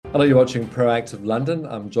Hello, you're watching Proactive London.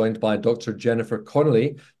 I'm joined by Dr. Jennifer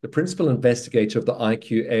Connolly, the principal investigator of the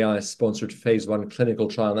IQ-AI sponsored phase 1 clinical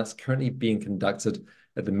trial that's currently being conducted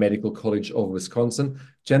at the Medical College of Wisconsin.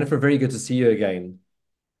 Jennifer, very good to see you again.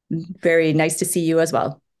 Very nice to see you as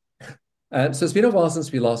well. So it's been a while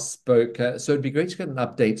since we last spoke, so it'd be great to get an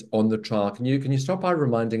update on the trial. Can you start by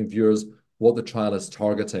reminding viewers what the trial is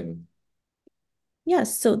targeting?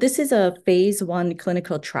 Yes, so this is a phase 1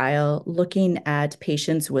 clinical trial looking at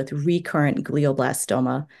patients with recurrent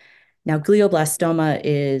glioblastoma. Now, glioblastoma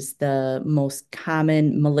is the most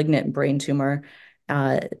common malignant brain tumor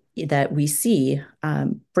uh, that we see.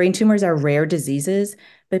 Brain tumors are rare diseases,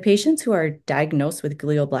 but patients who are diagnosed with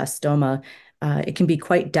glioblastoma, it can be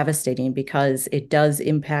quite devastating because it does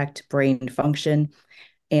impact brain function.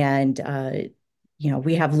 And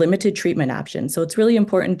we have limited treatment options. So it's really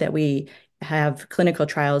important that we have clinical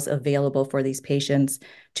trials available for these patients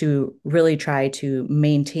to really try to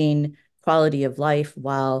maintain quality of life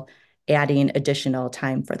while adding additional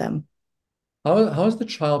time for them. How has the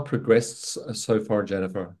trial progressed so far,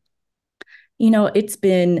 Jennifer? It's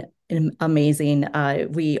been amazing.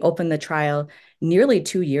 We opened the trial nearly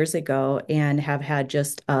 2 years ago and have had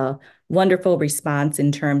just a wonderful response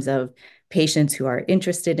in terms of patients who are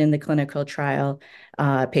interested in the clinical trial,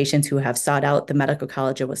 patients who have sought out the Medical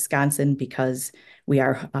College of Wisconsin because we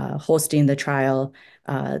are hosting the trial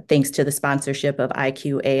thanks to the sponsorship of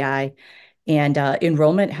IQAI. And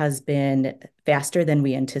enrollment has been faster than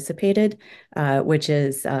we anticipated, which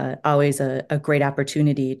is always a great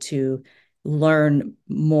opportunity to learn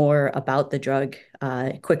more about the drug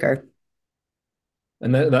quicker.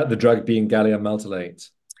 And that the drug being gallium maltolate.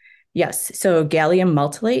 Yes, so gallium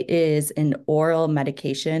maltolate is an oral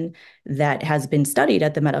medication that has been studied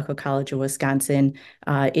at the Medical College of Wisconsin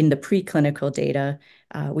in the preclinical data.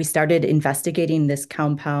 We started investigating this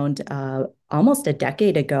compound almost a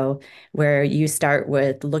decade ago, where you start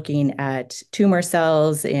with looking at tumor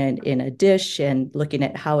cells in a dish and looking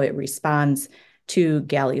at how it responds to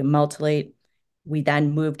gallium maltolate. We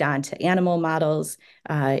then moved on to animal models,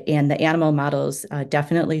 and the animal models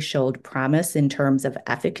definitely showed promise in terms of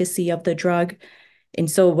efficacy of the drug. And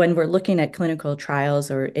so when we're looking at clinical trials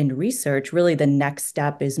or in research, really the next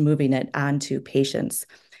step is moving it on to patients.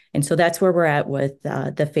 And so that's where we're at with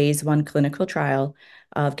the phase 1 clinical trial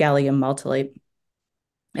of gallium maltolate.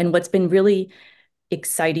 And what's been really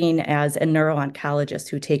exciting as a neuro-oncologist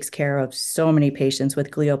who takes care of so many patients with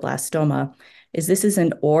glioblastoma is this is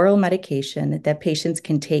an oral medication that patients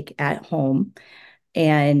can take at home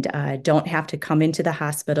and don't have to come into the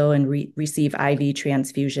hospital and receive IV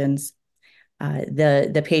transfusions.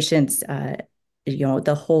 The patients,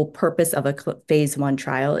 the whole purpose of a phase 1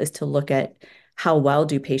 trial is to look at how well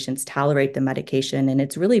do patients tolerate the medication. And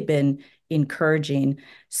it's really been encouraging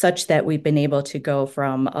such that we've been able to go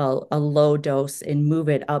from a low dose and move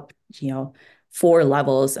it up, 4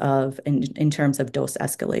 levels in terms of dose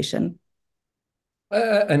escalation.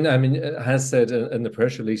 And I mean, it has said in the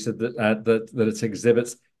press release that it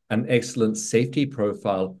exhibits an excellent safety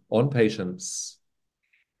profile on patients.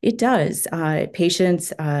 It does.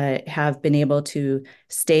 Patients have been able to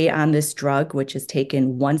stay on this drug, which is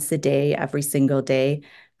taken once a day, every single day.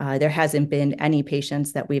 There hasn't been any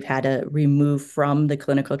patients that we've had to remove from the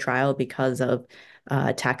clinical trial because of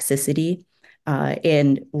toxicity.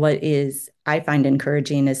 And what is I find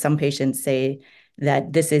encouraging is some patients say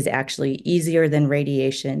that this is actually easier than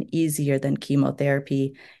radiation, easier than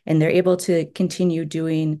chemotherapy, and they're able to continue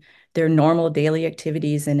doing their normal daily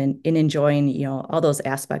activities and in enjoying, all those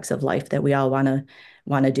aspects of life that we all want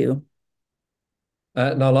to do.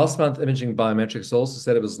 Now, last month, Imaging Biometrics also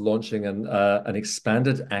said it was launching an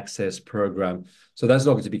expanded access program. So that's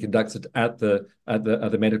not going to be conducted at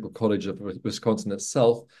the Medical College of Wisconsin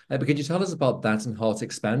itself. But could you tell us about that and how it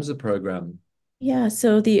expands the program? Yeah,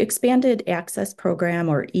 so the Expanded Access Program,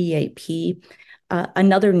 or EAP,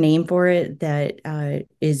 another name for it that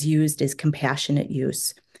is used is compassionate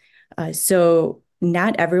use. So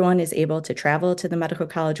not everyone is able to travel to the Medical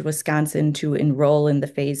College of Wisconsin to enroll in the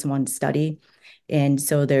phase 1 study. And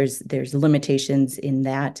so there's limitations in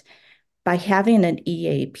that. By having an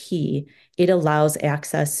EAP, it allows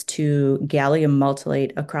access to gallium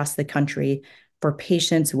maltolate across the country for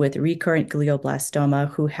patients with recurrent glioblastoma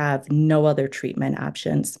who have no other treatment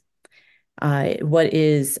options. What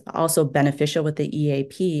is also beneficial with the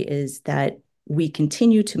EAP is that we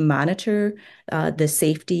continue to monitor the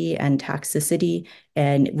safety and toxicity,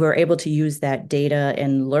 and we're able to use that data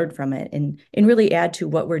and learn from it and really add to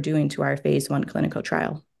what we're doing to our phase 1 clinical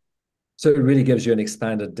trial. So it really gives you an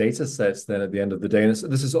expanded data set then at the end of the day. And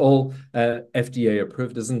this is all FDA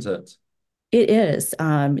approved, isn't it? It is. The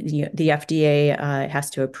FDA has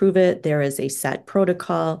to approve it. There is a set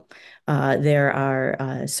protocol. There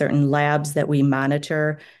are certain labs that we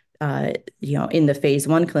monitor, in the phase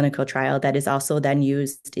one clinical trial that is also then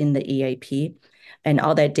used in the EAP. And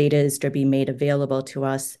all that data is to be made available to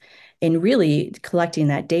us. And really, collecting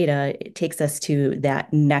that data, it takes us to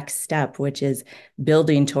that next step, which is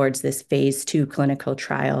building towards this phase two clinical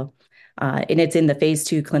trial. And it's in the phase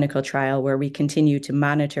two clinical trial where we continue to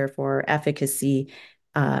monitor for efficacy,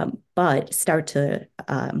 but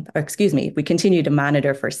we continue to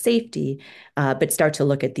monitor for safety, but start to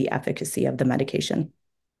look at the efficacy of the medication.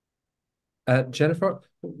 Jennifer,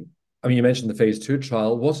 I mean, you mentioned the phase two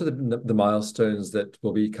trial. What are the milestones that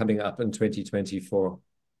will be coming up in 2024?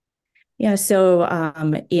 Yeah, so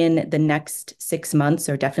in the next 6 months,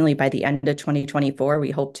 or definitely by the end of 2024,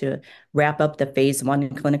 we hope to wrap up the phase one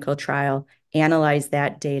clinical trial, analyze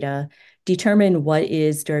that data, determine what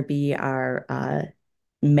is to be our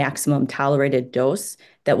maximum tolerated dose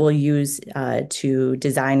that we'll use to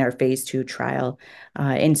design our phase two trial.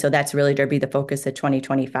 And so that's really to be the focus of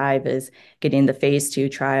 2025 is getting the phase two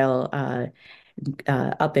trial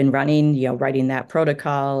up and running, writing that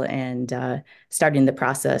protocol and starting the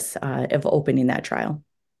process of opening that trial.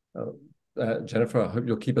 Uh, Jennifer, I hope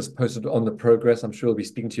you'll keep us posted on the progress. I'm sure we'll be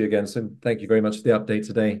speaking to you again soon. Thank you very much for the update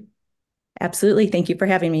today. Absolutely. Thank you for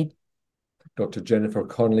having me. Dr. Jennifer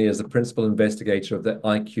Connolly is the principal investigator of the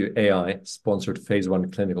IQ AI sponsored phase one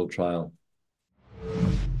clinical trial.